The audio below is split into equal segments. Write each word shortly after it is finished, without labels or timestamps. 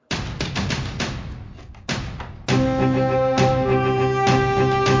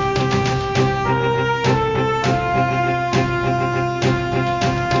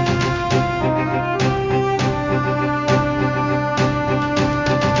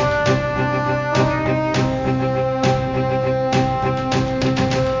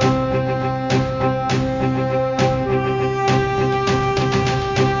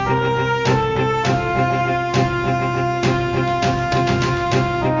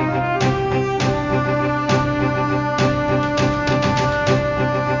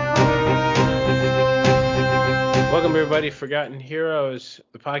Everybody, Forgotten Heroes,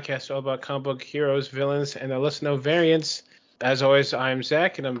 the podcast all about comic book heroes, villains, and the list no variants. As always, I'm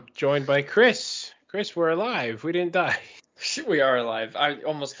Zach, and I'm joined by Chris. Chris, we're alive. We didn't die. We are alive. I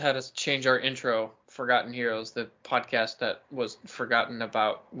almost had us change our intro, Forgotten Heroes, the podcast that was forgotten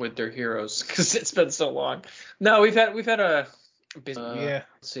about with their heroes, because it's been so long. No, we've had a busy. Yeah.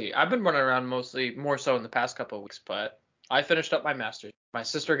 Let's see. I've been running around mostly, more so in the past couple of weeks, but I finished up my master's. My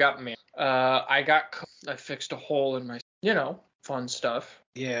sister got married. I fixed a hole in my, fun stuff.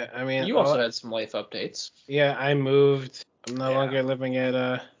 Yeah, I mean, you also had some life updates. Yeah, I moved. I'm no longer living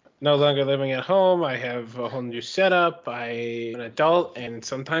at home. I have a whole new setup. I'm an adult, and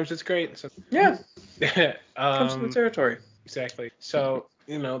sometimes it's great. So, yeah. Comes with the territory. Exactly. So,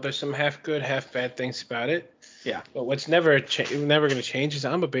 there's some half good, half bad things about it. Yeah. But what's never going to change is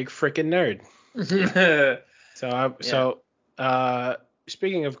I'm a big freaking nerd.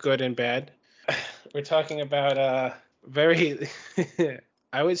 Speaking of good and bad, we're talking about very,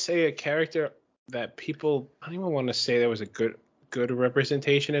 I would say a character that people, I don't even want to say there was a good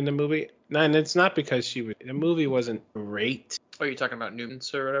representation in the movie. No, and it's not because the movie wasn't great. Oh, you're talking about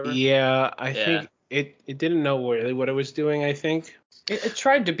Newtons or whatever? Yeah, I think it didn't know really what it was doing, I think. It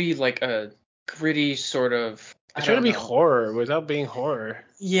tried to be like a gritty sort of... It tried to be horror without being horror.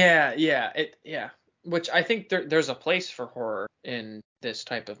 Yeah. Which I think there's a place for horror in this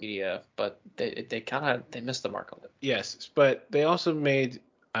type of media, but they missed the mark on it. Yes, but they also made,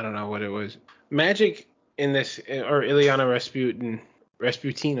 I don't know what it was, magic in this, or Iliana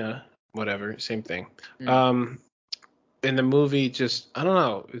Rasputina, whatever, same thing. In the movie, just, I don't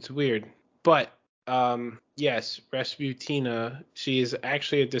know, it's weird. But yes, Rasputina, she is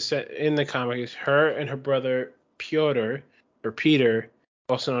actually a descent in the comics. Her and her brother Peter,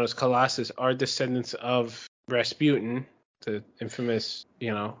 also known as Colossus, are descendants of Rasputin, the infamous,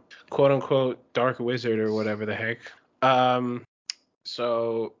 quote unquote dark wizard or whatever the heck.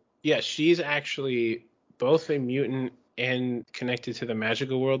 So yeah, she's actually both a mutant and connected to the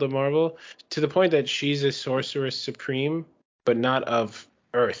magical world of Marvel, to the point that she's a sorceress supreme, but not of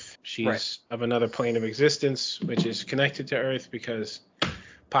Earth. She's of another plane of existence, which is connected to Earth because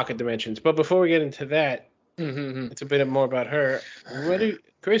pocket dimensions. But before we get into that, it's a bit more about her.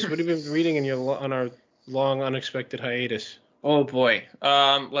 Chris, what have you been reading on our long unexpected hiatus? Oh boy.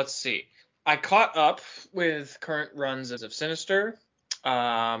 Let's see. I caught up with current runs of Sinister.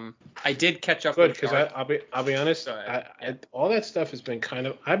 I did catch up. Good, because I'll be honest. All that stuff has been kind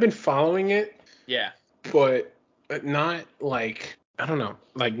of. I've been following it. Yeah. But not like, I don't know,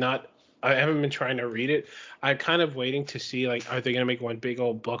 like not. I haven't been trying to read it. I'm kind of waiting to see, like, are they gonna make one big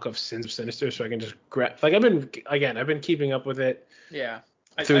old book of Sins of Sinister so I can just grab. Like, I've been keeping up with it. Yeah.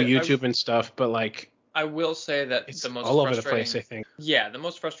 Through YouTube and stuff, but like. I will say that it's the most all over the place, I think. Yeah, the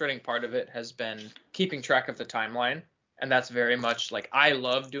most frustrating part of it has been keeping track of the timeline. And that's very much like, I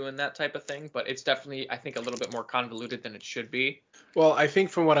love doing that type of thing, but it's definitely, I think, a little bit more convoluted than it should be. Well, I think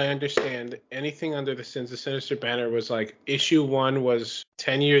from what I understand, anything under the Sins of Sinister banner was like, issue 1 was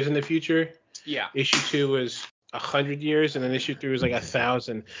 10 years in the future. Yeah. Issue 2 was 100 years, and then issue 3 was like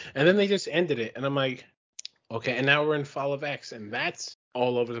 1,000. And then they just ended it. And I'm like, okay, and now we're in Fall of X, and that's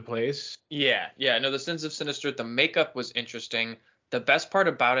all over the place. Yeah. No, the Sins of Sinister, the makeup was interesting. The best part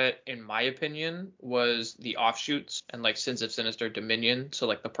about it, in my opinion, was the offshoots and like Sins of Sinister Dominion, so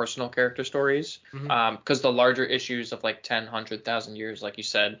like the personal character stories. Because the larger issues of like 10, 100,000 years, like you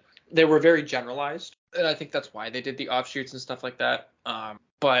said, they were very generalized. And I think that's why they did the offshoots and stuff like that.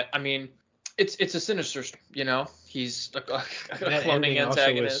 But I mean, it's a Sinister, he's a cloning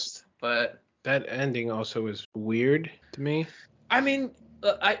antagonist. But that ending also was weird to me. I mean,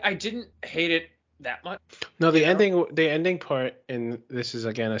 I didn't hate it that much. No, the ending part, and this is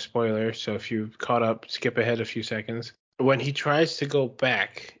again a spoiler, so if you caught up, skip ahead a few seconds. When he tries to go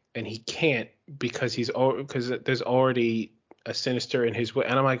back and he can't because there's already a Sinister in his way,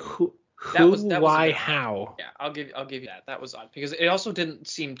 and I'm like, why, how? Yeah, I'll give you that. That was odd because it also didn't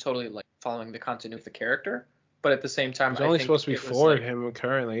seem totally like following the continuity of the character, but at the same time, it's only supposed to be 4 of him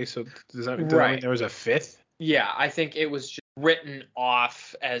currently. So does that mean there was a 5th? Yeah, I think it was just written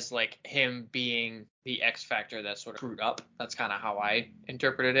off as like him being the X factor that sort of screwed up. That's kind of how I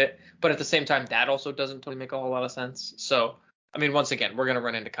interpreted it. But at the same time, that also doesn't totally make a whole lot of sense. So, I mean, once again, we're going to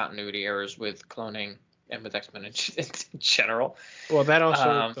run into continuity errors with cloning and with X-Men in general. Well, that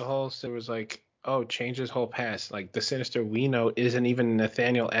also, the whole, it was like, oh, change his whole past. Like, the Sinister we know isn't even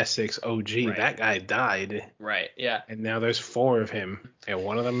Nathaniel Essex OG. Right. That guy died. Right, yeah. And now there's 4 of him. And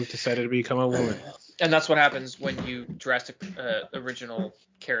one of them decided to become a woman. And that's what happens when you drastic original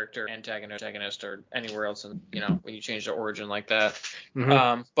character, antagonist, or anywhere else, and when you change the origin like that.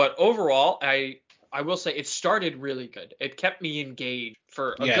 Mm-hmm. But overall, I will say it started really good. It kept me engaged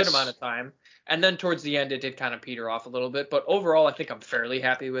for a good amount of time. And then towards the end, it did kind of peter off a little bit. But overall, I think I'm fairly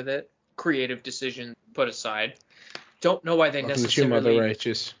happy with it. Creative decision put aside. Don't know why they necessarily. Mother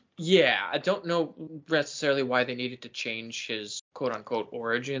Righteous. Yeah, I don't know necessarily why they needed to change his quote-unquote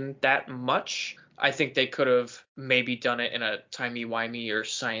origin that much. I think they could have maybe done it in a timey-wimey or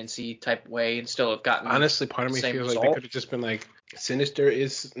science-y type way and still have gotten. Honestly, part of me feels like they could have just been like, Sinister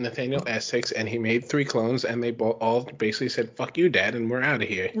is Nathaniel Essex, and he made 3 clones, and they all basically said, fuck you, Dad, and we're out of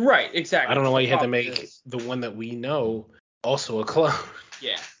here. Right, exactly. I don't know why you had to make the one that we know also a clone.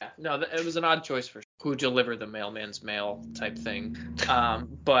 Yeah. No, it was an odd choice for who delivered the mailman's mail type thing.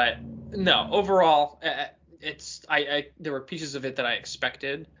 But no, overall, there were pieces of it that I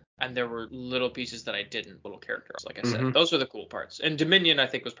expected, and there were little pieces that I didn't, little characters, like I said. Mm-hmm. Those were the cool parts. And Dominion, I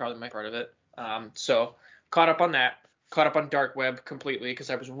think, was probably my part of it. So caught up on that. Caught up on Dark Web completely because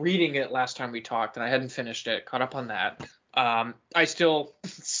I was reading it last time we talked, and I hadn't finished it. Caught up on that. I still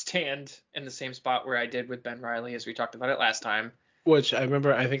stand in the same spot where I did with Ben Reilly as we talked about it last time. Which I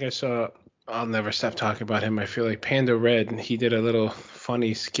remember, I think I saw, I'll never stop talking about him. I feel like Panda Red, and he did a little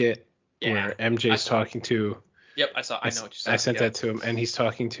funny skit where MJ's talking to. Yep, I know what you said. I sent that to him, and she's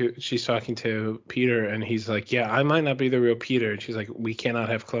talking to Peter, and he's like, yeah, I might not be the real Peter. And she's like, we cannot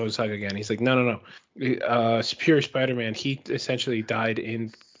have close hug again. He's like, no. Superior Spider-Man, he essentially died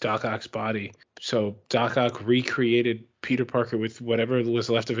in Doc Ock's body. So Doc Ock recreated Peter Parker with whatever was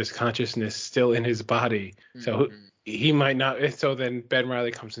left of his consciousness still in his body. Mm-hmm. So he might not. So then Ben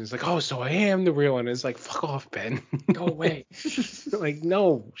Reilly comes in and is like, oh, so I am the real one. And it's like, fuck off, Ben. Go away. Like,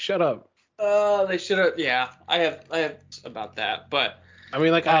 no, shut up. They should have. Yeah, I have about that, but I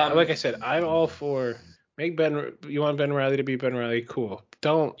mean, like I said, I'm all for make Ben. You want Ben Reilly to be Ben Reilly? Cool.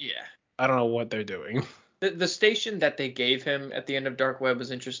 Don't. Yeah. I don't know what they're doing. The station that they gave him at the end of Dark Web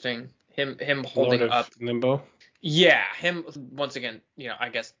was interesting. Him holding Lord of up Limbo. Yeah, him once again. I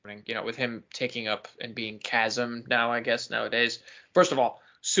guess with him taking up and being Chasm now. I guess nowadays. First of all,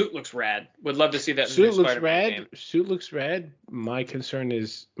 suit looks rad. Would love to see that. Suit looks rad. Game. Suit looks rad. My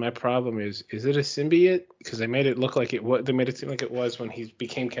problem is it a symbiote? Because they made it look like it was. They made it seem like it was when he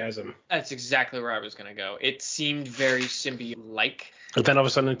became Chasm. That's exactly where I was gonna go. It seemed very symbiote-like. But then all of a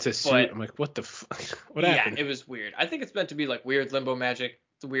sudden it's a suit. I'm like, what the fuck? What happened? Yeah, it was weird. I think it's meant to be like weird limbo magic,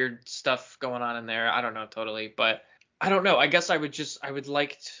 weird stuff going on in there. I don't know totally, but I don't know. I guess I'm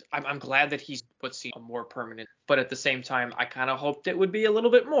glad that he's put a more permanent, but at the same time, I kind of hoped it would be a little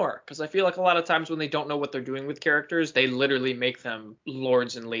bit more because I feel like a lot of times when they don't know what they're doing with characters, they literally make them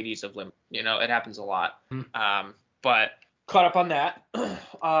lords and ladies of limbo. It happens a lot. But caught up on that.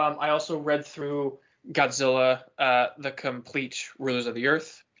 I also read through Godzilla, the complete Rulers of the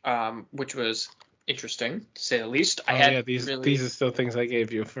Earth, which was interesting to say the least. These are still things I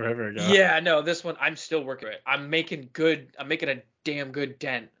gave you forever ago. Yeah, no, this one I'm still working with. I'm making a damn good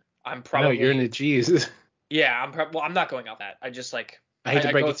dent. I'm probably. No, you're in the G's. Yeah, I'm not going out that. I just like. I hate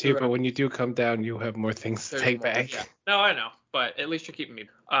to break it to you, but when you do come down, you have more things to take back. Yeah. No, I know, but at least you're keeping me.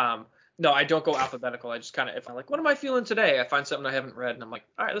 No, I don't go alphabetical. I just kind of, if I'm like, what am I feeling today? I find something I haven't read, and I'm like,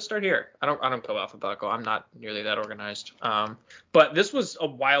 all right, let's start here. I don't go alphabetical. I'm not nearly that organized. But this was a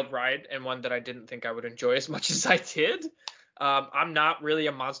wild ride and one that I didn't think I would enjoy as much as I did. I'm not really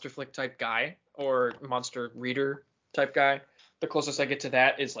a monster flick type guy or monster reader type guy. The closest I get to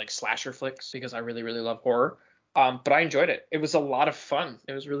that is like slasher flicks because I really, really love horror. But I enjoyed it. It was a lot of fun.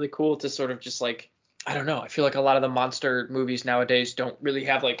 It was really cool to sort of just like, I don't know. I feel like a lot of the monster movies nowadays don't really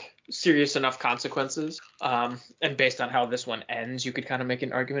have like serious enough consequences. And based on how this one ends, you could kind of make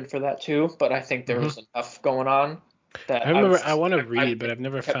an argument for that too. But I think there was enough going on that I want to read, but I've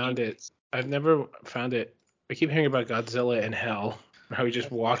never found it. I keep hearing about Godzilla and hell, how he just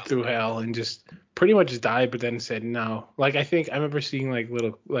walked through hell and just pretty much died, but then said no. Like I remember seeing like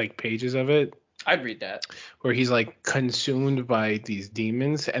little like pages of it. I'd read that. Where he's like consumed by these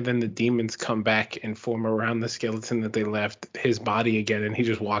demons, and then the demons come back and form around the skeleton that they left his body again, and he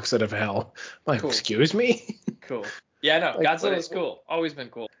just walks out of hell. I'm like, cool. Excuse me? Cool. Yeah, no, like, Godzilla's cool. Always been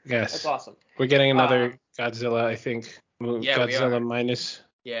cool. Yes. That's awesome. We're getting another Godzilla, I think, Yeah, we Godzilla are. minus.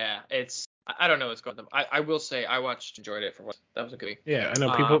 Yeah, I don't know what's going on. I will say I enjoyed it for what that was a good movie. Yeah, I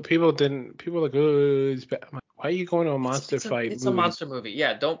know people didn't. People are like, oh, it's bad. I'm like, why are you going to a monster fight It's a movie? monster movie.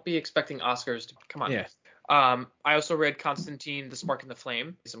 Yeah, don't be expecting Oscars to come on. Yeah, I also read Constantine, The Spark and the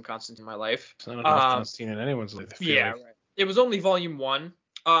Flame. Some Constantine in my life. it's not enough Constantine in anyone's life. I feel Yeah, like. right. It was only volume 1.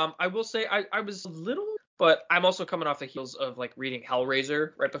 I will say I was a little, but I'm also coming off the heels of like reading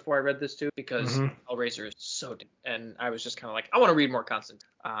Hellraiser right before I read this too, because Hellraiser is so deep, and I was just kind of like, I want to read more Constantine.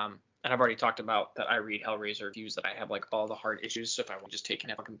 And I've already talked about that I read Hellraiser reviews, that I have like all the hard issues, so if I want just taking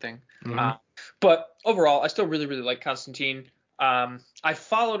that fucking thing. But overall, I still really, really like Constantine. I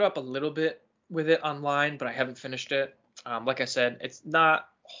followed up a little bit with it online, but I haven't finished it. Like I said, it's not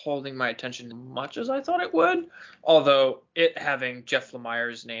holding my attention as much as I thought it would, although it having Jeff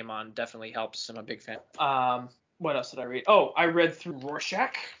Lemire's name on definitely helps. I'm a big fan. What else did I read? Oh, I read through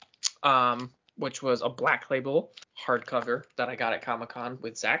Rorschach, which was a Black Label hardcover that I got at Comic-Con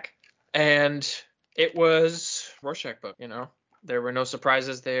with Zach. And it was Rorschach book, There were no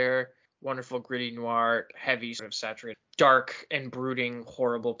surprises there. Wonderful, gritty noir, heavy, sort of saturated, dark and brooding,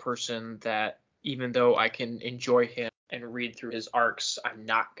 horrible person that even though I can enjoy him and read through his arcs, I'm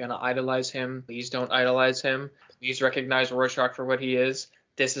not going to idolize him. Please don't idolize him. Please recognize Rorschach for what he is.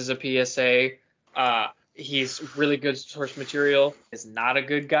 This is a PSA. He's really good source material. He's not a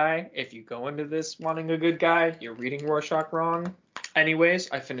good guy. If you go into this wanting a good guy, you're reading Rorschach wrong. Anyways,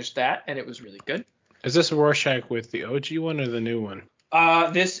 I finished that, and it was really good. Is this Rorschach with the OG one or the new one?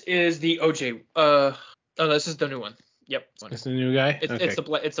 This is the OJ. This is the new one. Yep. It's the new guy.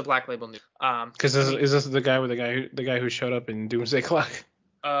 It's the Black Label new. Because is this the guy with the guy who showed up in Doomsday Clock?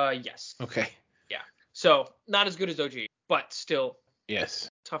 Yes. Okay. Yeah. So not as good as OG, but still. Yes.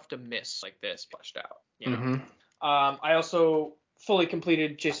 Tough to miss like this fleshed out. I also fully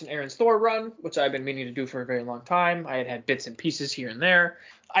completed Jason Aaron's Thor run, which I've been meaning to do for a very long time. I had bits and pieces here and there.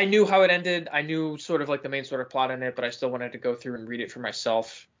 I knew how it ended. I knew sort of like the main sort of plot in it, but I still wanted to go through and read it for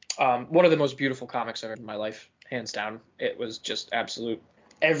myself. One of the most beautiful comics I've read in my life, hands down. It was just absolute.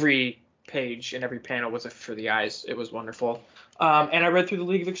 Every page and every panel was for the eyes. It was wonderful. And I read through the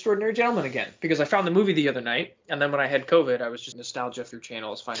League of Extraordinary Gentlemen again because I found the movie the other night, and then when I had COVID, I was just nostalgia through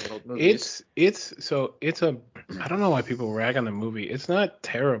channels finding old movies. It's I don't know why people rag on the movie. It's not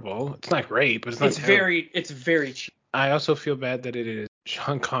terrible. It's not great, but it's not terrible. It's very cheap. I also feel bad that it is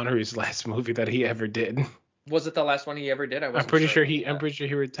Sean Connery's last movie that he ever did. Was it the last one he ever did? I'm pretty sure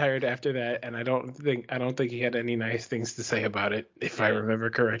he retired after that, and I don't think he had any nice things to say about it, if I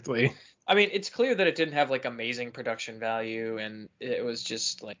remember correctly. I mean, it's clear that it didn't have like amazing production value, and it was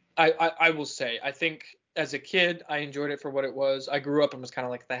just like I will say, I think as a kid I enjoyed it for what it was. I grew up and was kind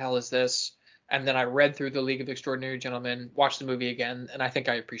of like, the hell is this? And then I read through the League of Extraordinary Gentlemen, watched the movie again, and I think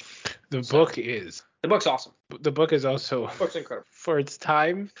I appreciate it. The book's awesome. The book is also incredible for its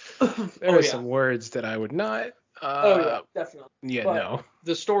time. There are some words that I would not. Definitely. Yeah, but no.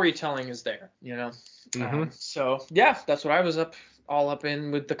 The storytelling is there, So yeah, that's what I was all up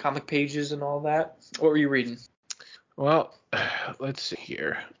in with the comic pages and all that. What were you reading? Well, let's see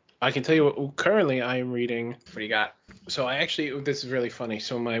here. I can tell you what currently I am reading. What do you got? So this is really funny.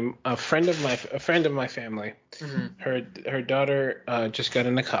 So a friend of my family, her daughter just got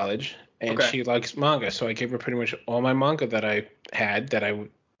into college, and she likes manga. So I gave her pretty much all my manga that I had that I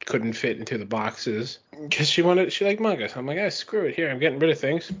couldn't fit into the boxes because she liked manga. So I'm like, screw it. Here, I'm getting rid of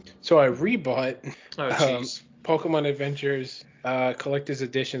things. So I rebought Pokemon Adventures Collector's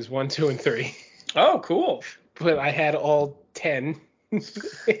Editions 1, 2, and 3. Oh, cool. But I had all 10.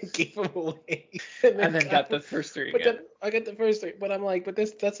 Gave them away. And then got the first 3 again. But then I got the first 3. But I'm like,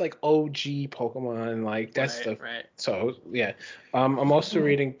 that's like OG Pokemon. Like, that's right. So, yeah. I'm also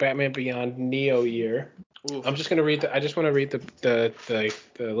reading Batman Beyond Neo Year. Oof. I'm just going to read I just want to read the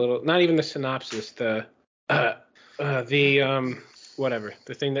little, not even the synopsis, whatever.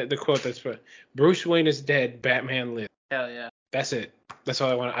 The quote that's for Bruce Wayne is dead, Batman lives. Hell yeah. That's it. That's all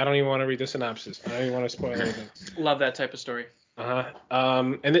I want. I don't even want to read the synopsis. I don't even want to spoil anything. Love that type of story.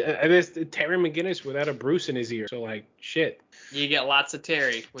 And there's Terry McGinnis without a Bruce in his ear. So like, shit. You get lots of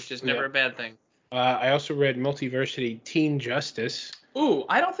Terry, which is never a bad thing. I also read Multiversity Teen Justice. Ooh,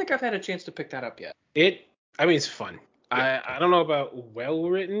 I don't think I've had a chance to pick that up yet. It's fun. Yeah. I don't know about well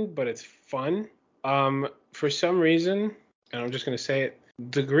written, but it's fun. For some reason, and I'm just gonna say it,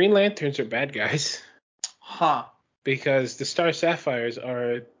 the Green Lanterns are bad guys. Huh. Because the Star Sapphires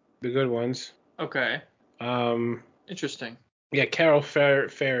are the good ones. Okay. Interesting. Yeah, Carol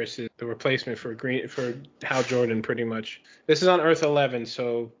Ferris is the replacement for Hal Jordan, pretty much. This is on Earth 11,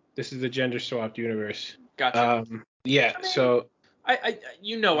 so this is the gender swapped universe. Gotcha. Yeah. So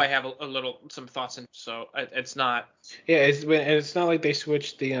I have a little some thoughts, and so it's not. Yeah, it's not like they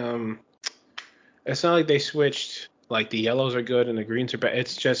switched it's not like they switched like the yellows are good and the greens are bad.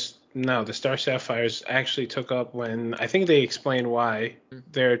 It's just no, the Star Sapphires actually took up when I think they explained why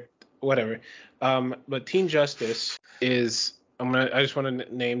they're whatever. But Team Justice is I just want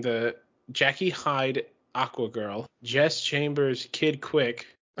to name the Jackie Hyde Aqua Girl, Jess Chambers Kid Quick.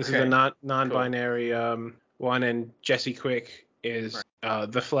 This is a non-binary one, and Jesse Quick is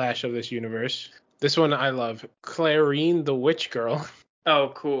the Flash of this universe. This one I love. Clarine the Witch Girl.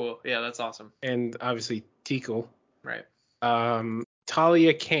 Oh, cool. Yeah, that's awesome. And obviously Tickle. Right.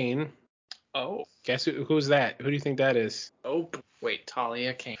 Talia Kane. Oh. Guess who's that? Who do you think that is? Oh, wait,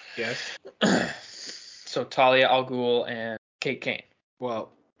 Talia Kane. Yes. So Talia al Ghul and Kate Kane.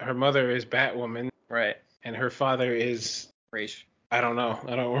 Well, her mother is Batwoman. Right. And her father is Raish. I don't know.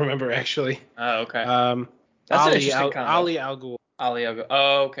 I don't remember actually. Oh, okay. That's an interesting combo. Ali al Ghul. Ali al Ghul.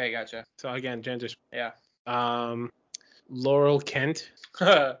 Oh, okay, gotcha. So again, gender. Yeah. Laurel Kent.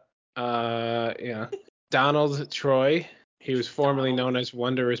 Yeah. Donald Troy. He was formerly known as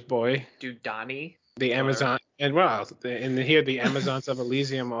Wondrous Boy. Dude, Donnie. The Amazon, and here the Amazons of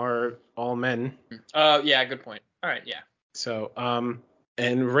Elysium are all men. Yeah, good point. All right, yeah. So,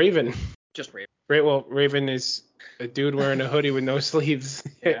 and Raven. Just Raven. Raven is a dude wearing a hoodie with no sleeves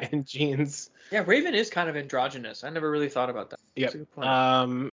and jeans. Yeah, Raven is kind of androgynous. I never really thought about that. Yep.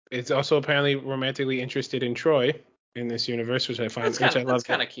 It's also apparently romantically interested in Troy in this universe, which I find I love. That's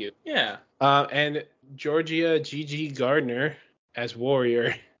kind of cute. Yeah. And Georgia Gigi Gardner as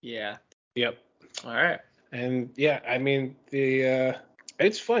Warrior. Yeah. Yep. All right. And yeah, I mean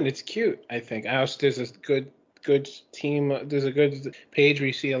it's fun. It's cute. I think. There's a good team. There's a good page where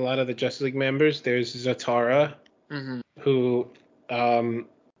you see a lot of the Justice League members. There's Zatara, who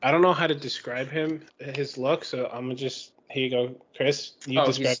I don't know how to describe his look. So I'm gonna just here you go, Chris. You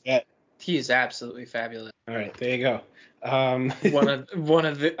describe that. He is absolutely fabulous. All right, there you go. One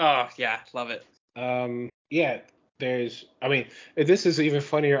of the yeah, love it. Yeah. This is even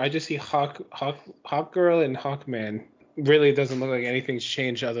funnier. I just see Hawk Girl and Hawkman. Really, it doesn't look like anything's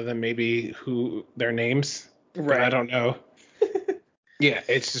changed other than maybe who their names. Right. But I don't know. Yeah,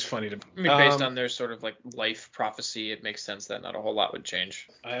 it's just funny to me. I mean, based on their sort of like life prophecy, it makes sense that not a whole lot would change.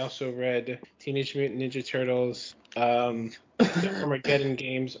 I also read Teenage Mutant Ninja Turtles, the Armageddon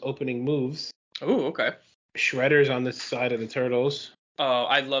games opening moves. Oh, okay. Shredder's on the side of the Turtles. Oh,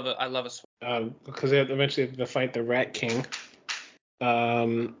 I love it. I love it. Because they eventually have to fight the Rat King.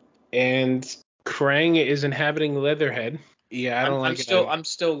 And Krang is inhabiting Leatherhead. Yeah, I don't like it. I'm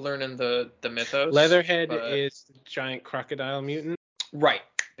still learning the mythos. Leatherhead is the giant crocodile mutant. Right.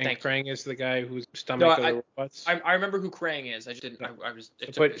 And Krang is the guy whose stomach are the robots. I remember who Krang is. I just didn't.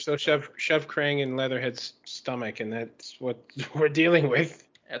 Shove Krang in Leatherhead's stomach, and that's what we're dealing with.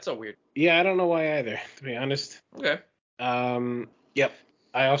 That's so weird. Yeah, I don't know why either, to be honest. Okay. Yep.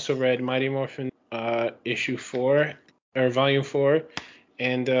 I also read Mighty Morphin issue 4 or volume 4,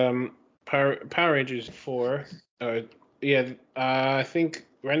 and Power Rangers 4. I think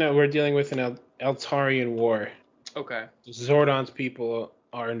right now we're dealing with an Eltarian war. Okay. Zordon's people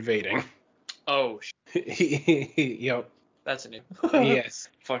are invading. Oh. Yep. That's a new. Yes.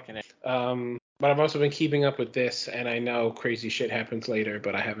 Fucking it. But I've also been keeping up with this, and I know crazy shit happens later,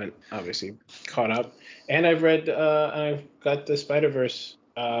 but I haven't obviously caught up. And I've read, I've got the Spider-Verse.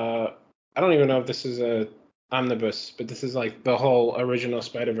 I don't even know if this is a omnibus, but this is like the whole original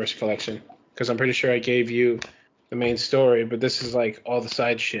Spider-Verse collection, because I'm pretty sure I gave you the main story, but this is like all the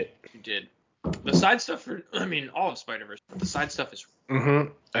side shit. You did. The side stuff, all of Spider-Verse. The side stuff is.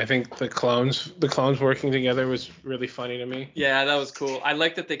 I think the clones working together was really funny to me. Yeah, that was cool. I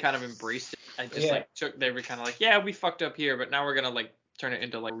like that they kind of embraced it. They were kind of like, yeah, we fucked up here, but now we're gonna like turn it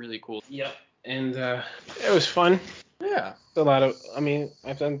into like really cool. Yep. And it was fun. Yeah. A lot of,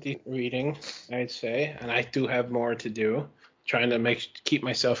 I've done deep reading, I'd say, and I do have more to do. Trying to keep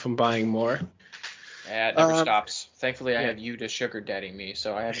myself from buying more. Yeah, it never stops. Thankfully, I have you to sugar daddy me,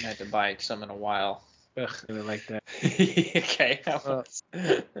 so I haven't had to buy some in a while. Ugh, I really like that. Okay. All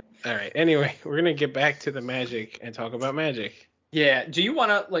right. Anyway, we're gonna get back to the magic and talk about magic. Yeah. Do you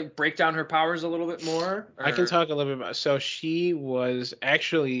want to like break down her powers a little bit more? Or? I can talk a little bit about. So she was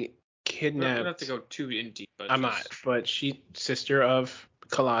actually kidnapped. We don't have to go too in deep. But I'm not. But she, sister of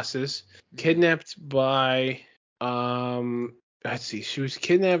Colossus, kidnapped by. Let's see. She was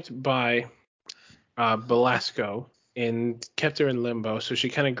kidnapped by Belasco and kept her in limbo. So she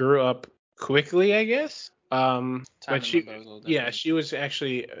kind of grew up quickly, I guess. But she was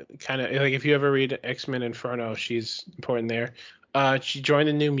actually kind of like, if you ever read X-Men Inferno, she's important there. She joined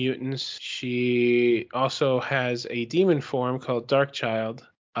the New Mutants. She also has a demon form called Darkchilde.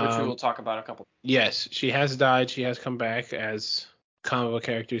 Which we will talk about a couple. Yes, she has died. She has come back, as comic book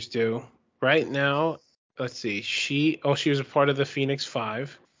characters do. Right now, let's see. She was a part of the Phoenix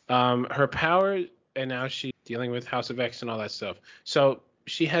Five. Her power, and now she's dealing with House of X and all that stuff. So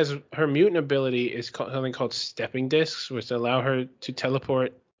she has her mutant ability is something called stepping discs, which allow her to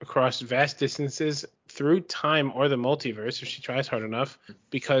teleport across vast distances through time or the multiverse if she tries hard enough,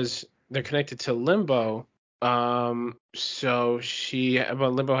 because they're connected to Limbo. But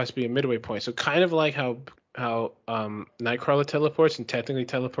Limbo has to be a midway point. So kind of like how Nightcrawler teleports and technically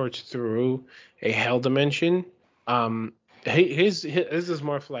teleports through a hell dimension. His is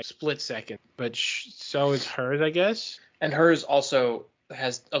more for like split second, but so is hers, I guess. And hers also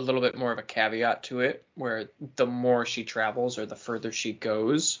has a little bit more of a caveat to it, where the more she travels or the further she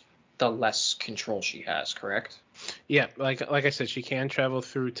goes, the less control she has. Correct? Yeah, like I said, she can travel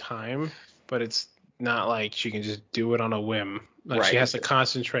through time, but it's not like she can just do it on a whim. Like she has to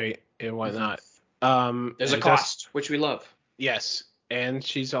concentrate and whatnot. There's a cost, which we love. Yes, and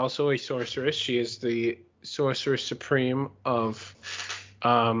she's also a sorceress. She is the Sorceress Supreme of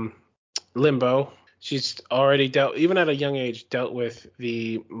Limbo. She's already even at a young age, dealt with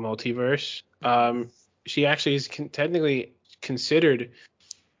the multiverse. She actually is technically considered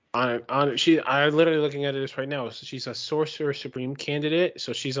I'm literally looking at this right now. So she's a Sorcerer Supreme candidate.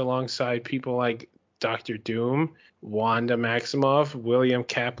 So she's alongside people like Doctor Doom, Wanda Maximoff, William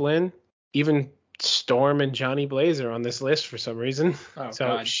Kaplan, even Storm and Johnny Blaze are on this list for some reason. Oh so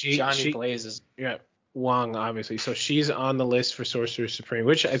God, Johnny Blaze is Wong, obviously. So she's on the list for Sorcerer Supreme,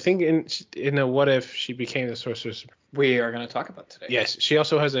 which I think in a what if she became the Sorcerer Supreme. We are going to talk about today. Yes, she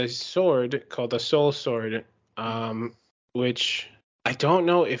also has a sword called the Soul Sword, which I don't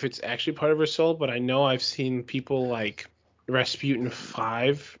know if it's actually part of her soul, but I know I've seen people like Rasputin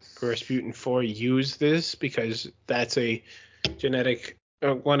 5 or Rasputin 4 use this because that's a genetic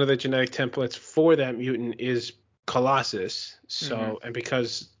one of the genetic templates for that mutant is Colossus. So and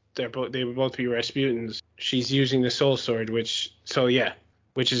because they would both be Rasputins, she's using the Soul Sword, which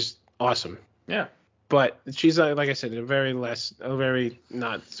is awesome. Yeah. But she's like I said, a very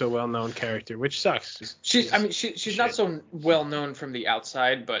not so well known character, which sucks. She's not so well known from the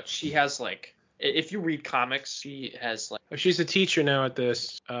outside, but she has like, if you read comics, she has like. She's a teacher now at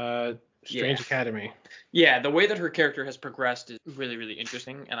this Strange Academy. Yeah, the way that her character has progressed is really, really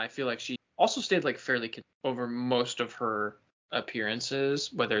interesting, and I feel like she also stayed like fairly over most of her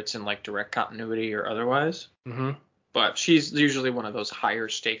appearances, whether it's in like direct continuity or otherwise. Mm-hmm. But she's usually one of those higher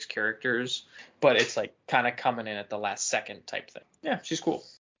stakes characters, but it's like kind of coming in at the last second type thing. Yeah, she's cool.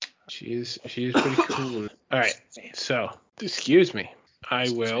 She is pretty cool. All right, so excuse me.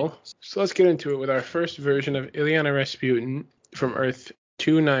 So let's get into it with our first version of Iliana Rasputin from Earth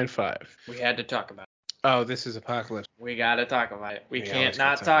 295. We had to talk about it. Oh, this is Apocalypse. We gotta talk about it. We can't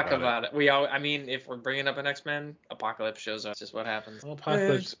not talk about it. I mean, if we're bringing up an X-Men, Apocalypse shows up. It's just what happens. Well,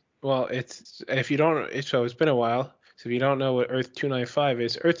 Apocalypse. Well, it's if you don't. It's been a while. So if you don't know what Earth 295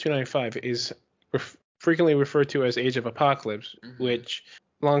 is, Earth 295 is frequently referred to as Age of Apocalypse, which,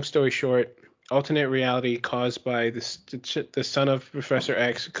 long story short, alternate reality caused by the son of Professor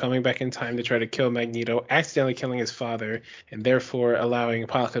X coming back in time to try to kill Magneto, accidentally killing his father, and therefore allowing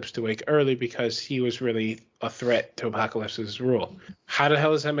Apocalypse to wake early because he was really a threat to Apocalypse's rule. How the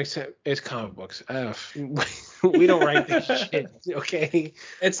hell does that make sense? It's comic books. We don't write this shit, okay?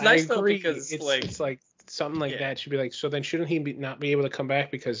 It's nice though because it's like something like that should be like, so then shouldn't he not be able to come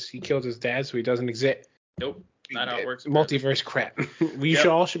back because he killed his dad, so he doesn't exist? Nope. Not how it works. Multiverse crap. We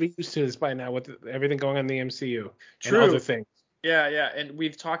all should be used to this by now with everything going on in the MCU and other things. Yeah. And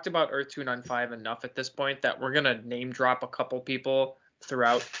we've talked about Earth 295 enough at this point that we're going to name drop a couple people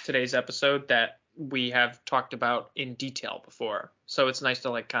throughout today's episode that we have talked about in detail before. So it's nice to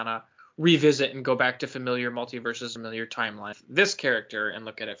like kind of revisit and go back to familiar multiverses, familiar timeline. This character and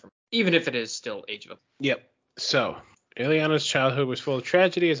look at it from, even if it is still Age of. Yep. So Iliana's childhood was full of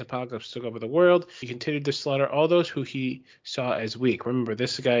tragedy as Apocalypse took over the world. He continued to slaughter all those who he saw as weak. Remember,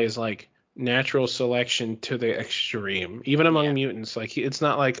 this guy is like natural selection to the extreme. Even among mutants, like it's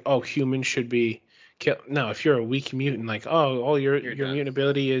not like, oh, humans should be killed. No, if you're a weak mutant, like, oh, your mutant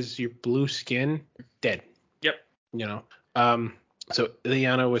ability is your blue skin, dead. Yep. You know. So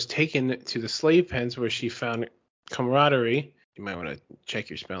Iliana was taken to the slave pens where she found camaraderie. You might want to check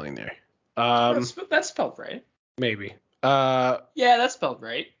your spelling there. That's spelled right. Maybe. Yeah, that's spelled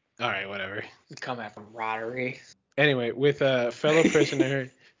right. All right, whatever. Come out from camaraderie. Anyway, with a fellow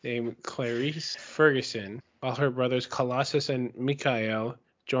prisoner named Clarice Ferguson, while her brothers Colossus and Mikhail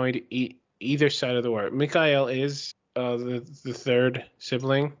joined either side of the war. Mikhail is the third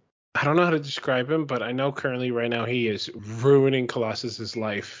sibling. I don't know how to describe him, but I know currently right now he is ruining Colossus's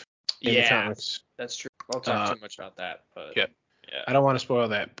life in the comics. That's true. I'll talk too much about that, but yeah. I don't want to spoil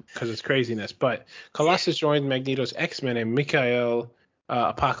that because it's craziness. But Colossus joined Magneto's X-Men and Mikhail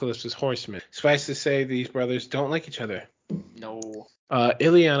Apocalypse's Horsemen. Suffice to say, these brothers don't like each other. No.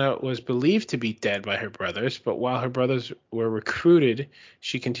 Iliana was believed to be dead by her brothers, but while her brothers were recruited,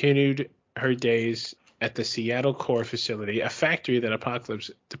 she continued her days at the Seattle Core facility, a factory that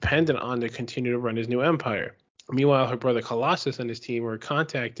Apocalypse depended on to continue to run his new empire. Meanwhile, her brother Colossus and his team were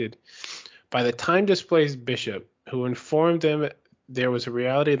contacted by the time-displaced Bishop, who informed them there was a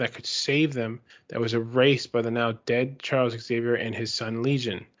reality that could save them that was erased by the now dead Charles Xavier and his son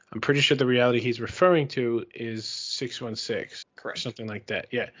Legion. I'm pretty sure the reality he's referring to is 616. Correct. Something like that,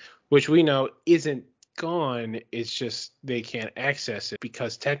 yeah. Which we know isn't gone. It's just they can't access it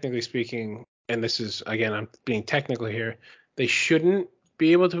because technically speaking, and this is, again, I'm being technical here, they shouldn't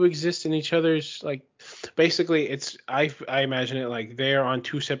be able to exist in each other's, like, basically it's, I imagine it like they're on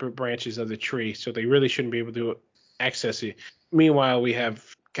two separate branches of the tree, so they really shouldn't be able to access it. Meanwhile, we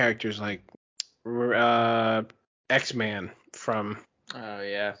have characters like X-Man from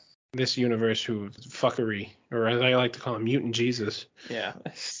this universe who fuckery, or as I like to call him, Mutant Jesus. Yeah.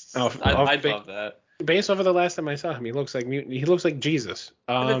 I'd love that. Based off of the last time I saw him, he looks like mutant. He looks like Jesus.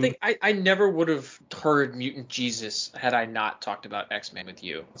 And I think I never would have heard Mutant Jesus had I not talked about X-Men with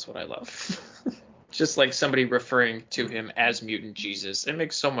you. That's what I love. Just like somebody referring to him as Mutant Jesus. It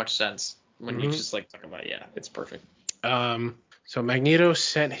makes so much sense when you just like talk about it. Yeah, it's perfect. So Magneto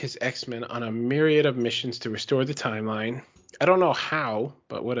sent his X-Men on a myriad of missions to restore the timeline. I don't know how,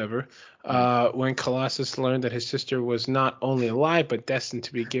 but whatever. When Colossus learned that his sister was not only alive, but destined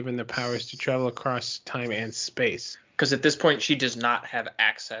to be given the powers to travel across time and space. Because at this point, she does not have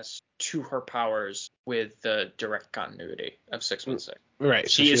access to her powers with the direct continuity of 616. Right,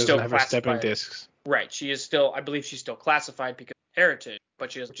 so she doesn't have her stepping discs. Right, she is still, I believe she's still classified because of heritage,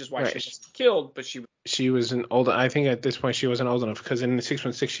 but she doesn't, which is why she wasn't killed, but she was an old, I think at this point she wasn't old enough, because in the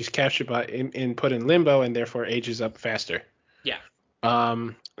 616 she's captured by, and put in limbo, and therefore ages up faster. Yeah.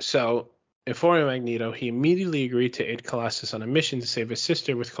 So, informing Magneto, he immediately agreed to aid Colossus on a mission to save his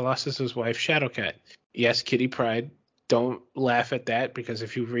sister with Colossus's wife, Shadowcat. Yes, Kitty Pryde. Don't laugh at that, because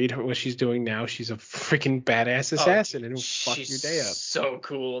if you read what she's doing now, she's a freaking badass assassin, and it'll fuck your day up. So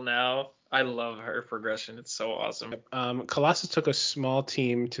cool now. I love her progression. It's so awesome. Colossus took a small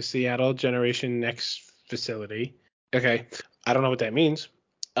team to Seattle Generation Next facility. Okay, I don't know what that means.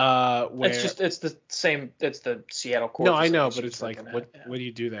 It's the same. It's the Seattle Core. No, I know, but it's like, what do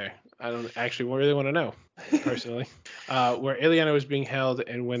you do there? I don't actually really want to know, personally. Where Iliana was being held,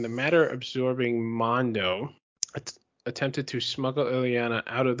 and when the matter-absorbing Mondo attempted to smuggle Iliana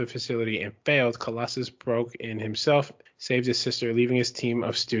out of the facility and failed, Colossus broke in himself, saved his sister, leaving his team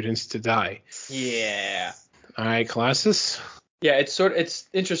of students to die. Yeah. All right, Colossus. Yeah, it's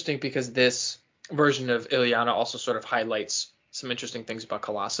interesting because this version of Iliana also sort of highlights some interesting things about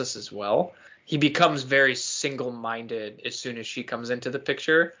Colossus as well. He becomes very single-minded as soon as she comes into the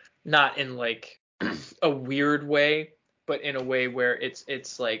picture, not in like a weird way, but in a way where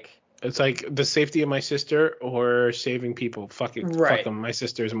it's like, it's like the safety of my sister or saving people. Fuck it. Right. Fuck them. My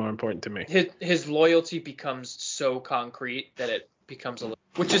sister is more important to me. His loyalty becomes so concrete that it becomes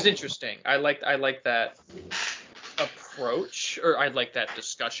which is interesting. I like that approach, or I like that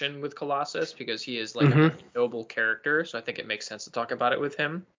discussion with Colossus, because he is like a very noble character. So I think it makes sense to talk about it with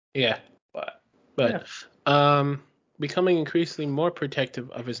him. Yeah. But becoming increasingly more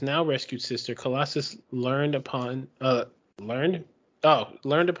protective of his now rescued sister, Colossus learned upon returning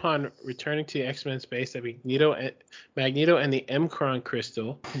to the X-Men space that Magneto and the M-Cron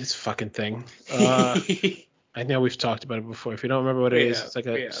crystal, this fucking thing. I know we've talked about it before. If you don't remember what it is, it's like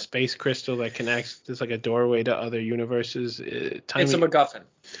a space crystal that connects. It's like a doorway to other universes. It's a MacGuffin.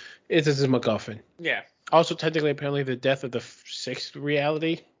 It's a MacGuffin. Yeah. Also, technically, apparently, the death of the sixth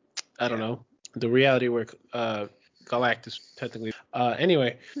reality. I don't know. The reality where Galactus technically.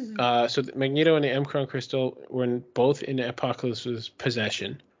 Anyway, so Magneto and the M-Cron crystal were both in Apocalypse's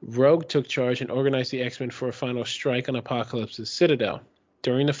possession. Rogue took charge and organized the X-Men for a final strike on Apocalypse's citadel.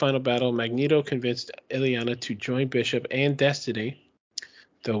 During the final battle, Magneto convinced Iliana to join Bishop and Destiny,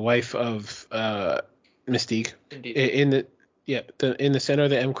 the wife of Mystique, in the center of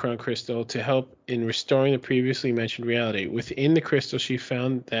the M-Cron crystal to help in restoring the previously mentioned reality. Within the crystal, she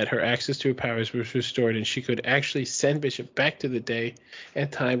found that her access to her powers was restored, and she could actually send Bishop back to the day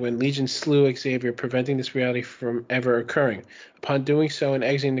and time when Legion slew Xavier, preventing this reality from ever occurring. Upon doing so and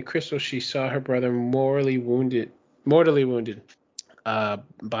exiting the crystal, she saw her brother mortally wounded.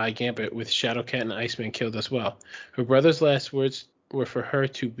 by Gambit, with Shadowcat and Iceman killed as well. Her brother's last words were for her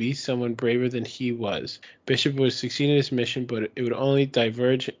to be someone braver than he was. Bishop would succeed in his mission, but it would only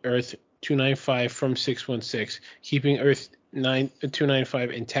diverge Earth 295 from 616, keeping Earth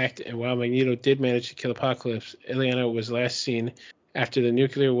 295 intact. And while Magneto did manage to kill Apocalypse, Iliana was last seen after the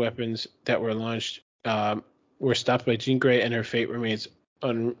nuclear weapons that were launched were stopped by Jean Grey, and her fate remains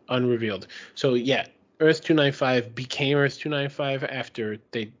unrevealed. So yeah, Earth 295 became Earth 295 after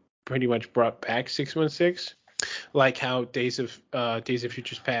they pretty much brought back 616. Like how Days of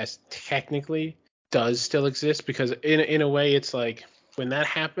Futures Past technically does still exist, because in a way it's like when that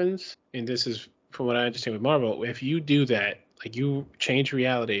happens, and this is from what I understand with Marvel, if you do that, like you change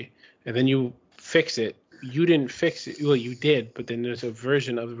reality and then you fix it, you didn't fix it. Well, you did, but then there's a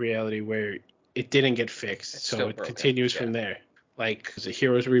version of reality where it didn't get fixed, it's so it broken. Continues from there. Like the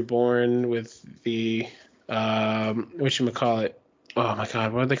Heroes Reborn with the whatchamacallit. Oh my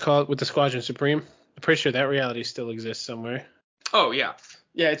god, what do they call it? With the Squadron Supreme? I'm pretty sure that reality still exists somewhere. Oh yeah.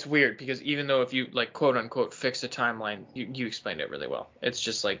 Yeah, it's weird because even though if you like quote unquote fix a timeline, you explained it really well. It's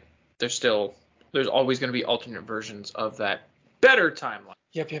just like there's always going to be alternate versions of that better timeline.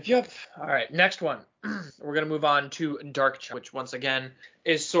 Yep. All right, next one. We're going to move on to Darkchilde, which once again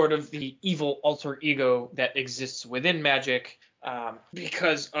is sort of the evil alter ego that exists within Magic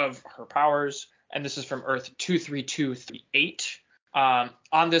because of her powers. And this is from Earth 23238.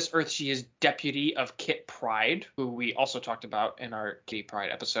 On this Earth, she is deputy of Kit Pryde, who we also talked about in our Kitty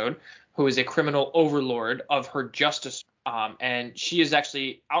Pryde episode, who is a criminal overlord of her justice. And she is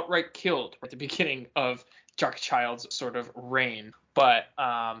actually outright killed at the beginning of Darkchilde's sort of reign. But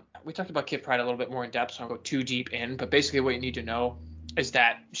we talked about Kit Pryde a little bit more in depth, so I won't go too deep in. But basically what you need to know is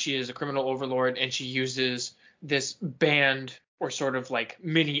that she is a criminal overlord, and she uses this band or sort of like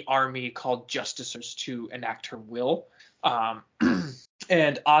mini army called Justicers to enact her will.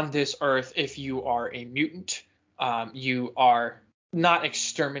 And on this Earth, if you are a mutant, you are not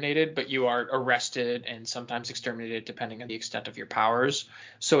exterminated, but you are arrested and sometimes exterminated depending on the extent of your powers.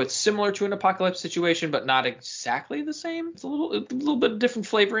 So it's similar to an apocalypse situation, but not exactly the same. It's a little bit different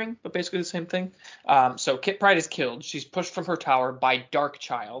flavoring, but basically the same thing. So Kit Pryde is killed. She's pushed from her tower by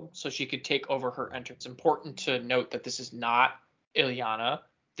Darkchilde so she could take over her entrance. It's important to note that this is not Iliana.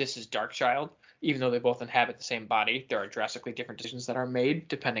 This is Darkchilde. Even though they both inhabit the same body, there are drastically different decisions that are made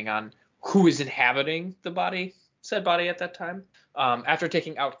depending on who is inhabiting the said body at that time. After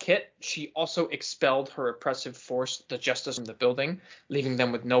taking out Kit, she also expelled her oppressive force, the Justice, from the building, leaving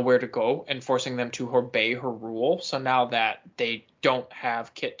them with nowhere to go and forcing them to obey her rule. So now that they don't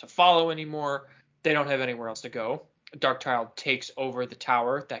have Kit to follow anymore, they don't have anywhere else to go. Darkchilde takes over the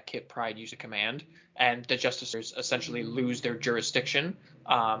tower that Kit Pryde used to command, and the Justicers essentially lose their jurisdiction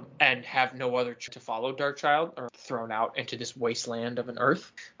and have no other to follow Darkchilde, or thrown out into this wasteland of an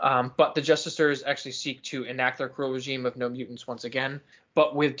Earth. But the Justicers actually seek to enact their cruel regime of no mutants once again.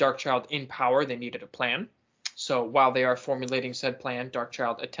 But with Darkchilde in power, they needed a plan. So while they are formulating said plan,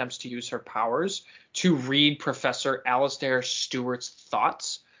 Darkchilde attempts to use her powers to read Professor Alistair Stewart's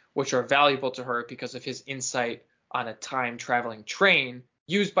thoughts, which are valuable to her because of his insight on a time-traveling train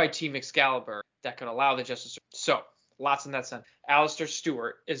used by Team Excalibur that could allow the Justice. So, lots in that sense. Alistair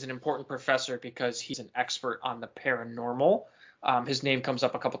Stewart is an important professor because he's an expert on the paranormal. His name comes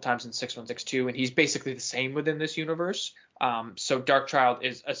up a couple times in 6162, and he's basically the same within this universe. So Darkchilde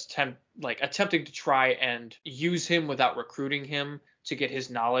is attempting to try and use him without recruiting him to get his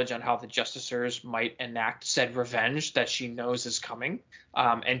knowledge on how the Justicers might enact said revenge that she knows is coming.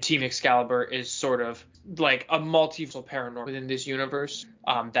 And Team Excalibur is sort of like a multiversal paranormal within this universe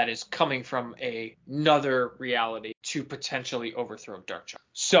that is coming from another reality to potentially overthrow Darkchilde.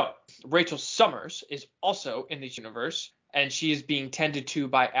 So Rachel Summers is also in this universe, and she is being tended to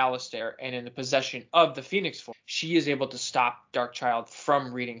by Alistair and in the possession of the Phoenix Force. She is able to stop Darkchilde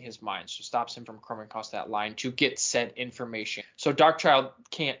from reading his mind. She stops him from coming across that line to get said information. So Darkchilde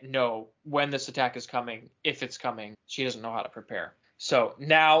can't know when this attack is coming, if it's coming. She doesn't know how to prepare. So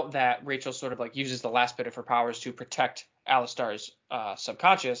now that Rachel sort of like uses the last bit of her powers to protect Alistair's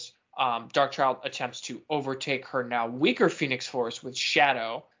subconscious, Darkchilde attempts to overtake her now weaker Phoenix Force with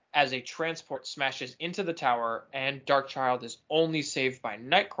Shadow as a transport smashes into the tower, and Darkchilde is only saved by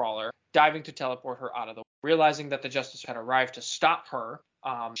Nightcrawler diving to teleport her out of the way. Realizing that the Justice had arrived to stop her,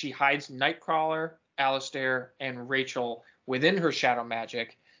 she hides Nightcrawler, Alistair, and Rachel within her shadow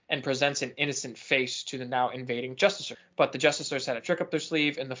magic and presents an innocent face to the now invading Justicers. But the Justicers had a trick up their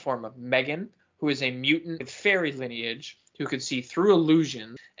sleeve in the form of Megan, who is a mutant with fairy lineage who could see through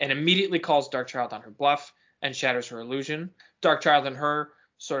illusions, and immediately calls Darkchilde on her bluff and shatters her illusion. Darkchilde and her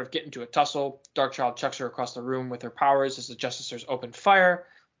sort of get into a tussle. Darkchild chucks her across the room with her powers as the Justicers open fire.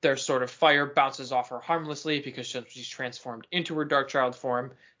 Their sort of fire bounces off her harmlessly because she's transformed into her Darkchild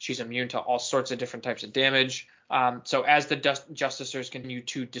form. She's immune to all sorts of different types of damage. So as the Justicers continue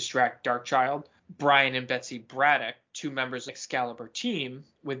to distract Darkchild, Brian and Betsy Braddock, two members of the Excalibur team,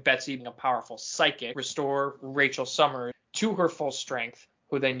 with Betsy being a powerful psychic, restore Rachel Summers to her full strength,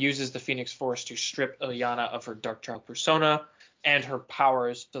 who then uses the Phoenix Force to strip Iliana of her Darkchild persona and her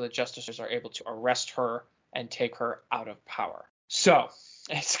powers so the Justicers are able to arrest her and take her out of power. So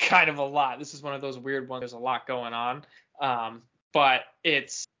it's kind of a lot. This is one of those weird ones. There's a lot going on. But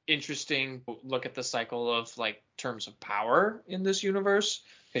it's interesting to look at the cycle of like terms of power in this universe,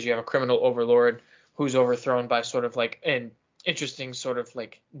 because you have a criminal overlord who's overthrown by sort of like an interesting sort of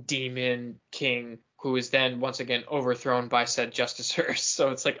like demon king who is then once again overthrown by said Justicers.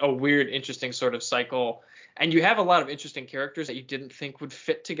 So it's like a weird, interesting sort of cycle. And you have a lot of interesting characters that you didn't think would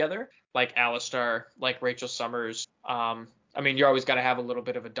fit together, like Alistar, like Rachel Summers. I mean, you always got to have a little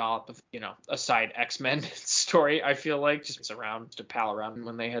bit of a dollop of, a side X-Men story, I feel like, just around to pal around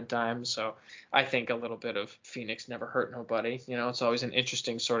when they had time. So I think a little bit of Phoenix never hurt nobody. It's always an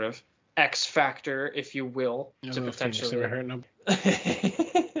interesting sort of X factor, if you will, to potentially never hurt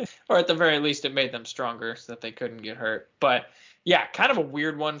nobody. Or at the very least, it made them stronger so that they couldn't get hurt. But yeah, kind of a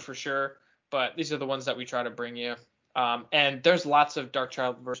weird one for sure. But these are the ones that we try to bring you. And there's lots of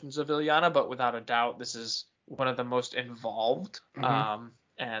Darkchild versions of Iliana, but without a doubt, this is one of the most involved. Mm-hmm.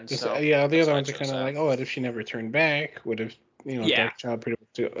 And the so other ones are kind of like, what if she never turned back? What if Darkchild pretty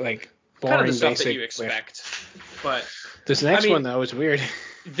much like boring, kind of the stuff basic that you expect. But this next one though was weird.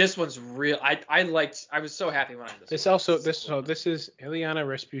 This one's real. I was so happy when I did this. This is Iliana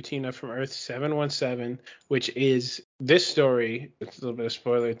Rasputina from Earth 717, which is this story. It's a little bit of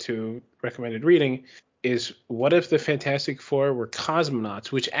spoiler to recommended reading. Is what if the Fantastic Four were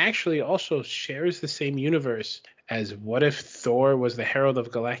cosmonauts, which actually also shares the same universe as what if Thor was the Herald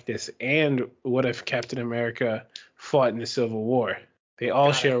of Galactus, and what if Captain America fought in the Civil War. They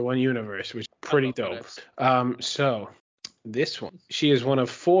all share one universe, which is pretty dope. So this one, she is one of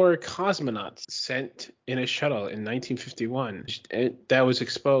 4 cosmonauts sent in a shuttle in 1951 that was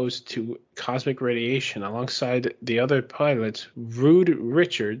exposed to cosmic radiation alongside the other pilots, Rudd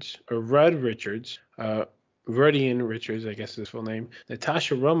Richards, Rudian Richards, I guess is his full name,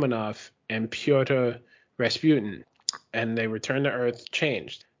 Natasha Romanoff, and Pyotr Rasputin. And they returned to Earth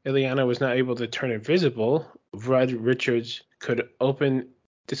changed. Iliana was not able to turn invisible. Rudd Richards could open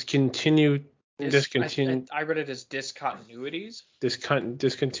discontinuities. I read it as discontinuities.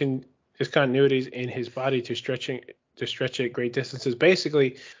 Discontinuities in his body to stretch it great distances.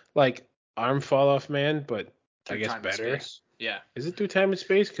 Basically, like arm fall off man, but I guess better. Yeah. Is it through time and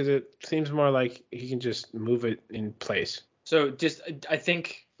space? Because it seems more like he can just move it in place. So I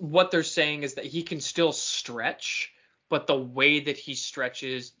think what they're saying is that he can still stretch, but the way that he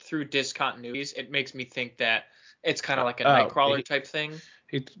stretches through discontinuities, it makes me think that it's kind of like a Nightcrawler type thing.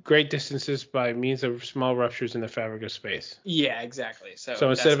 It's great distances by means of small ruptures in the fabric of space. Yeah, exactly.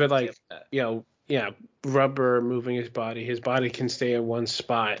 So instead of it like, rubber moving his body can stay in one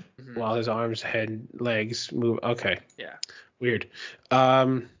spot while his arms, head, legs move. Okay. Yeah. Weird.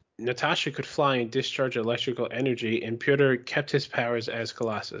 Natasha could fly and discharge electrical energy, and Pyotr kept his powers as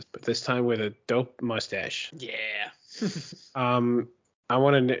Colossus, but this time with a dope mustache. Yeah. I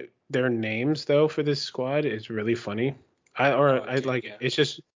want to their names though for this squad is really funny. It's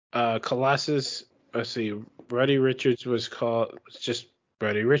just Colossus. Let's see, Ruddy Richards was just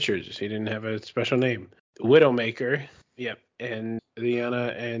Ruddy Richards. He didn't have a special name. Widowmaker, yep, and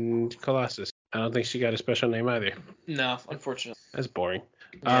Iliana and Colossus. I don't think she got a special name either. No, unfortunately. That's boring.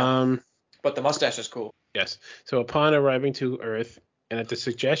 Yeah. But the mustache is cool. Yes. So upon arriving to Earth, and at the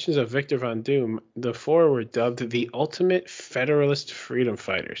suggestions of Victor Von Doom, the 4 were dubbed the Ultimate Federalist Freedom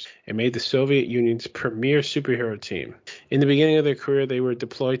Fighters and made the Soviet Union's premier superhero team. In the beginning of their career, they were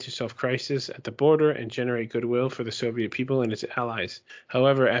deployed to solve crises at the border and generate goodwill for the Soviet people and its allies.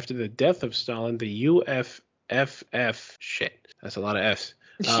 However, after the death of Stalin, the UFFF, that's a lot of Fs,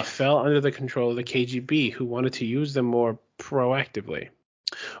 fell under the control of the KGB, who wanted to use them more proactively.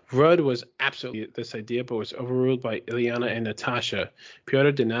 Rudd was absolutely this idea, but was overruled by Iliana and Natasha.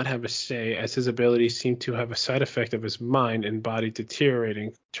 Pyotr did not have a say, as his abilities seemed to have a side effect of his mind and body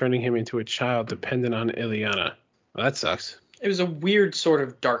deteriorating, turning him into a child dependent on Iliana. Well, that sucks. It was a weird sort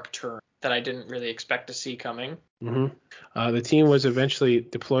of dark turn that I didn't really expect to see coming. The team was eventually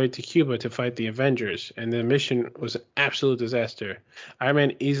deployed to Cuba to fight the Avengers, and the mission was an absolute disaster. Iron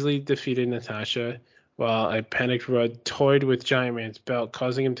Man easily defeated Natasha, while a panicked Rudd toyed with Giant Man's belt,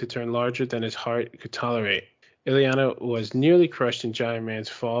 causing him to turn larger than his heart could tolerate. Iliana was nearly crushed in Giant Man's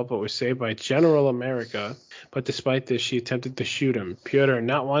fall, but was saved by General America. But despite this, she attempted to shoot him. Pyotr,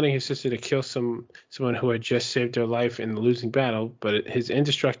 not wanting his sister to kill someone who had just saved her life in the losing battle, but his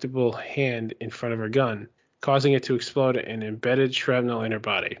indestructible hand in front of her gun, causing it to explode and embedded shrapnel in her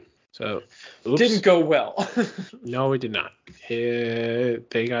body. So, oops. Didn't go well. No, it did not.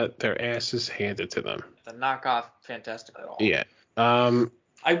 They got their asses handed to them. The knockoff, fantastic at all. Yeah.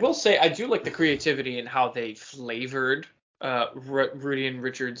 I will say I do like the creativity in how they flavored Rudy and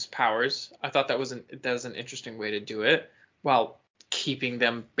Richard's powers. I thought that was an interesting way to do it while keeping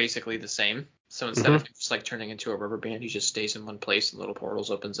them basically the same. So instead of just like turning into a rubber band, he just stays in one place and little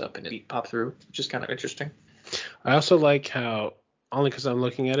portals opens up and it pop through, which is kind of interesting. I also like how, only because I'm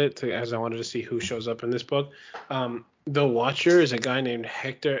looking at it as I wanted to see who shows up in this book, the Watcher is a guy named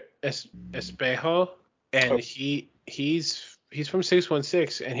Hector Espejo, and he's from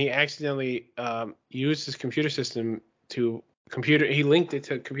 616, and he accidentally used his computer system he linked it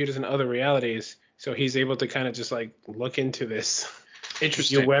to computers in other realities, so he's able to kind of just like look into this.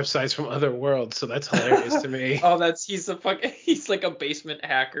 Interesting. Websites from other worlds, so that's hilarious to me. Oh, he's like a basement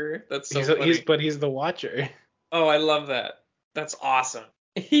hacker. That's so funny. But he's the Watcher. Oh, I love that. That's awesome.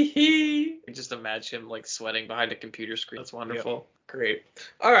 Just imagine him like sweating behind a computer screen. That's wonderful. Yep. Great.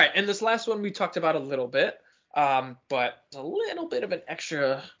 All right, and this last one we talked about a little bit, but a little bit of an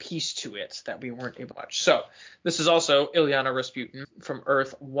extra piece to it that we weren't able to watch. So this is also Iliana Rasputin from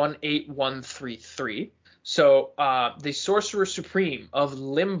Earth 18133. So the Sorcerer Supreme of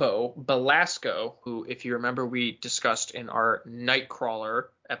Limbo, Belasco, who, if you remember, we discussed in our Nightcrawler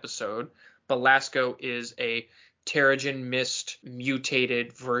episode, Belasco is a Terrigen Mist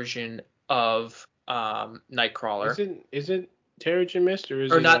mutated version of Nightcrawler. Isn't Terrigen Mist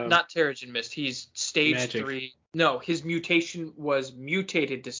or not Terrigen Mist? He's stage Magic. 3. No, his mutation was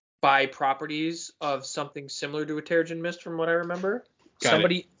mutated to by properties of something similar to a Terrigen Mist, from what I remember.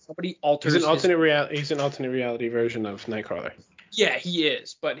 Somebody alters. He's an alternate reality. He's an alternate reality version of Nightcrawler. Yeah, he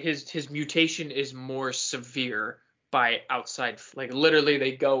is, but his mutation is more severe by outside, like literally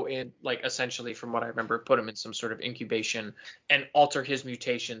they go in, like essentially from what I remember, put him in some sort of incubation and alter his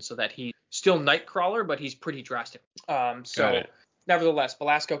mutation so that he's still Nightcrawler, but he's pretty drastic. Nevertheless,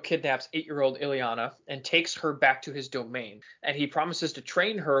 Belasco kidnaps 8-year-old Iliana and takes her back to his domain, and he promises to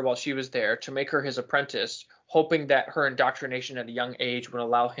train her while she was there to make her his apprentice, hoping that her indoctrination at a young age would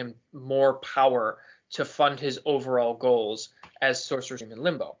allow him more power to fund his overall goals as Sorcerer in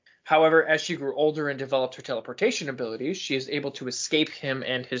Limbo. However, as she grew older and developed her teleportation abilities, she is able to escape him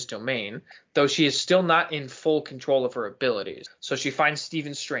and his domain, though she is still not in full control of her abilities. So she finds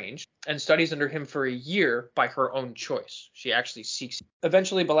Stephen Strange and studies under him for a year by her own choice. She actually seeks him.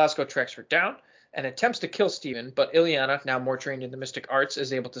 Eventually, Belasco tracks her down and attempts to kill Stephen, but Iliana, now more trained in the mystic arts,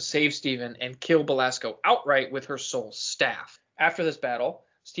 is able to save Stephen and kill Belasco outright with her soul staff. After this battle,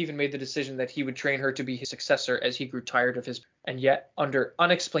 Stephen made the decision that he would train her to be his successor as he grew tired of his. And yet, under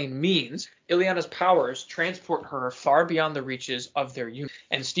unexplained means, Iliana's powers transport her far beyond the reaches of their unit,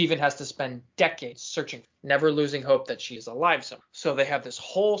 and Stephen has to spend decades searching, never losing hope that she is alive somewhere. So they have this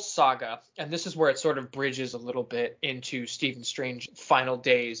whole saga, and this is where it sort of bridges a little bit into Stephen Strange's final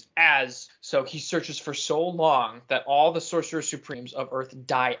days, so he searches for so long that all the Sorcerer Supremes of Earth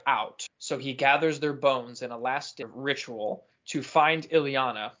die out. So he gathers their bones in a last ritual to find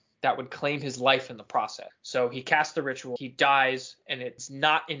Iliana that would claim his life in the process. So he casts the ritual, he dies, and it's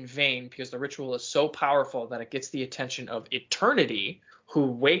not in vain because the ritual is so powerful that it gets the attention of Eternity, who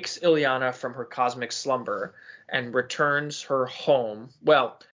wakes Iliana from her cosmic slumber and returns her home.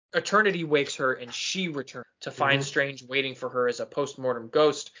 Well, Eternity wakes her and she returns to find Strange waiting for her as a post-mortem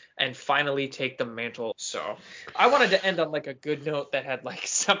ghost and finally take the mantle. So I wanted to end on like a good note that had like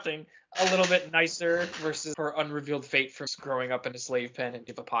something a little bit nicer versus her unrevealed fate from growing up in a slave pen in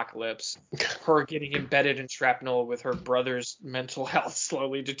Deep Apocalypse, her getting embedded in shrapnel with her brother's mental health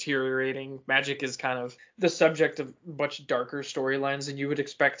slowly deteriorating. Magic is kind of the subject of much darker storylines than you would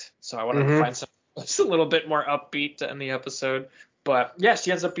expect, so I wanted to find something that's a little bit more upbeat to end the episode. But yeah,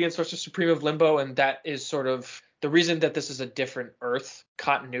 she ends up being Sorcerer Supreme of Limbo, and that is sort of the reason that this is a different Earth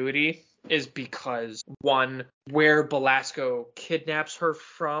continuity is because, one, where Belasco kidnaps her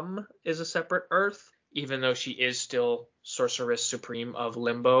from is a separate Earth, even though she is still Sorceress Supreme of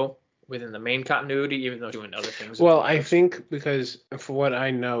Limbo within the main continuity, even though she's doing other things. Well, I think because, for what I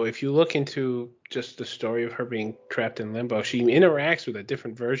know, if you look into just the story of her being trapped in Limbo, she interacts with a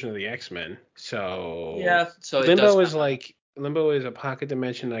different version of the X-Men. So yeah, so Limbo is a pocket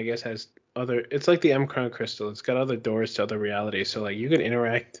dimension, I guess, has other. It's like the M Crown Crystal. It's got other doors to other realities. So like you could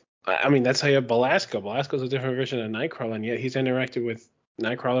interact. I mean, that's how you have Belasco. Belasco's a different version of Nightcrawler, and yet he's interacted with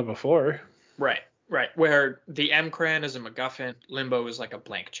Nightcrawler before. Right. Right, where the M-Cran is a MacGuffin, Limbo is like a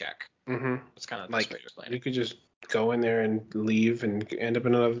blank check. Mm-hmm. It's kind of the Like, best way to explain it. you could just go in there and leave and end up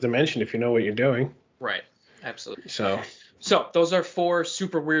in another dimension if you know what you're doing. Right, absolutely. So those are 4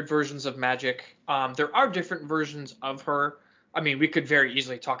 super weird versions of Magik. There are different versions of her. I mean, we could very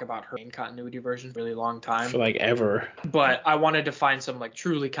easily talk about her main continuity version for a really long time. for like ever. But I wanted to find some like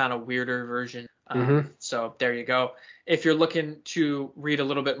truly kind of weirder version. So there you go. If you're looking to read a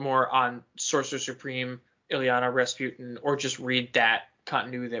little bit more on Sorcerer Supreme, Iliana, Rasputin, or just read that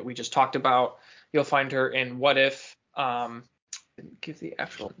continuity that we just talked about, you'll find her in What If. Give the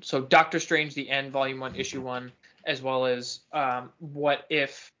actual. So Doctor Strange, The End, Volume 1, Issue 1, as well as What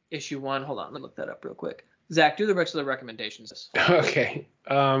If, Issue 1. Hold on, let me look that up real quick. Zach, do the rest of the recommendations. Okay.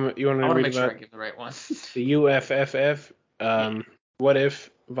 You want to I want to read make sure I about give the right one. the UFFF? What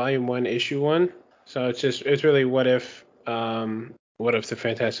If Volume 1, Issue 1? So it's really what if the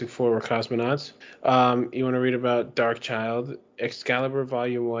Fantastic Four were cosmonauts. You want to read about Darkchilde, Excalibur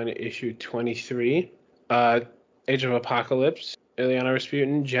Volume 1, Issue 23, Age of Apocalypse, Iliana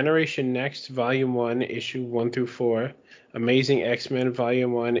Rasputin, Generation Next Volume 1, Issue 1 through 4, Amazing X-Men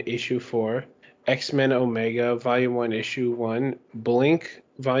Volume 1, Issue 4, X-Men Omega Volume 1, Issue 1, Blink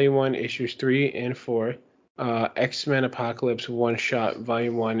Volume 1, Issues 3 and 4, X-Men Apocalypse One Shot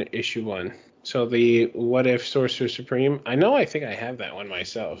Volume 1, Issue 1. So the What If Sorcerer Supreme, I think I have that one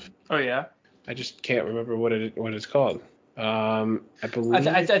myself. Oh, yeah? I just can't remember what it's called. I believe...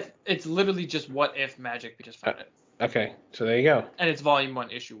 it's literally just What If Magik. We just found it. Okay, so there you go. And it's Volume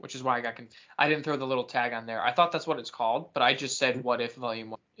 1 issue, which is why I didn't throw the little tag on there. I thought that's what it's called, but I just said What If Volume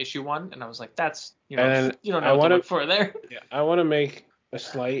 1 Issue 1, and I was like, that's, you don't know what to look for there. Yeah, I want to make a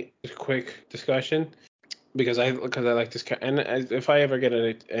quick discussion because I like this, and if I ever get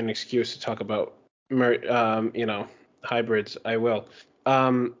an excuse to talk about, hybrids, I will.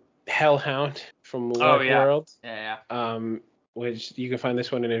 Hellhound from Warp World. Yeah. Which you can find this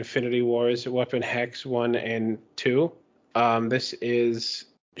one in Infinity Wars, Weapon Hex 1 and 2.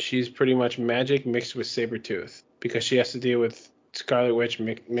 She's pretty much Magik mixed with Sabretooth because she has to deal with Scarlet Witch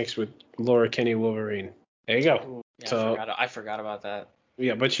mixed with Laura Kinney Wolverine. There you go. Ooh, yeah, I forgot about that.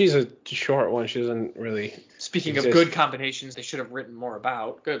 Yeah, but she's a short one. She doesn't really. Speaking of good combinations, they should have written more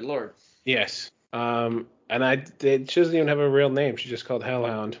about. Good lord. Yes. And she doesn't even have a real name. She's just called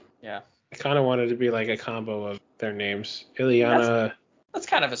Hellhound. Yeah. I kind of wanted to be like a combo of their names. Iliana. That's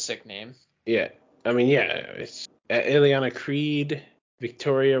kind of a sick name. Yeah. I mean, yeah. It's Iliana Creed,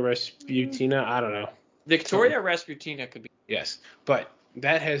 Victoria Rasputina. I don't know. Victoria Rasputina could be. Yes. But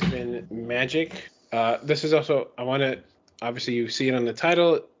that has been Magik. This is also, obviously you see it on the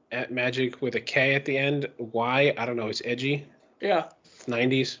title, at Magik with a K at the end. Why? I don't know. It's edgy. Yeah.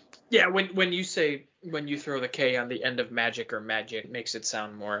 90s. Yeah, when you throw the K on the end of Magic or Magic, it makes it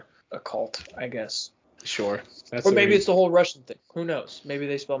sound more occult, I guess. Sure. Or maybe it's the whole Russian thing. Who knows? Maybe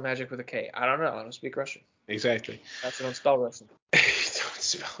they spell magic with a K. I don't know. I don't speak Russian. Exactly. That's don't spell Russian. Don't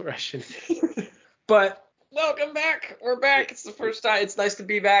spell Russian. But welcome back. We're back. It's the first time. It's nice to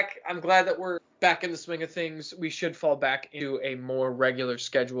be back. I'm glad that we're back in the swing of things. We should fall back into a more regular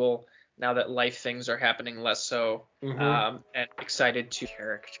schedule now that life things are happening less so. And excited to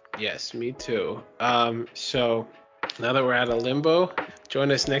character. Yes, me too. So now that we're out of limbo,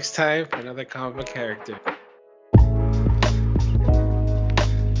 join us next time for another comic book character.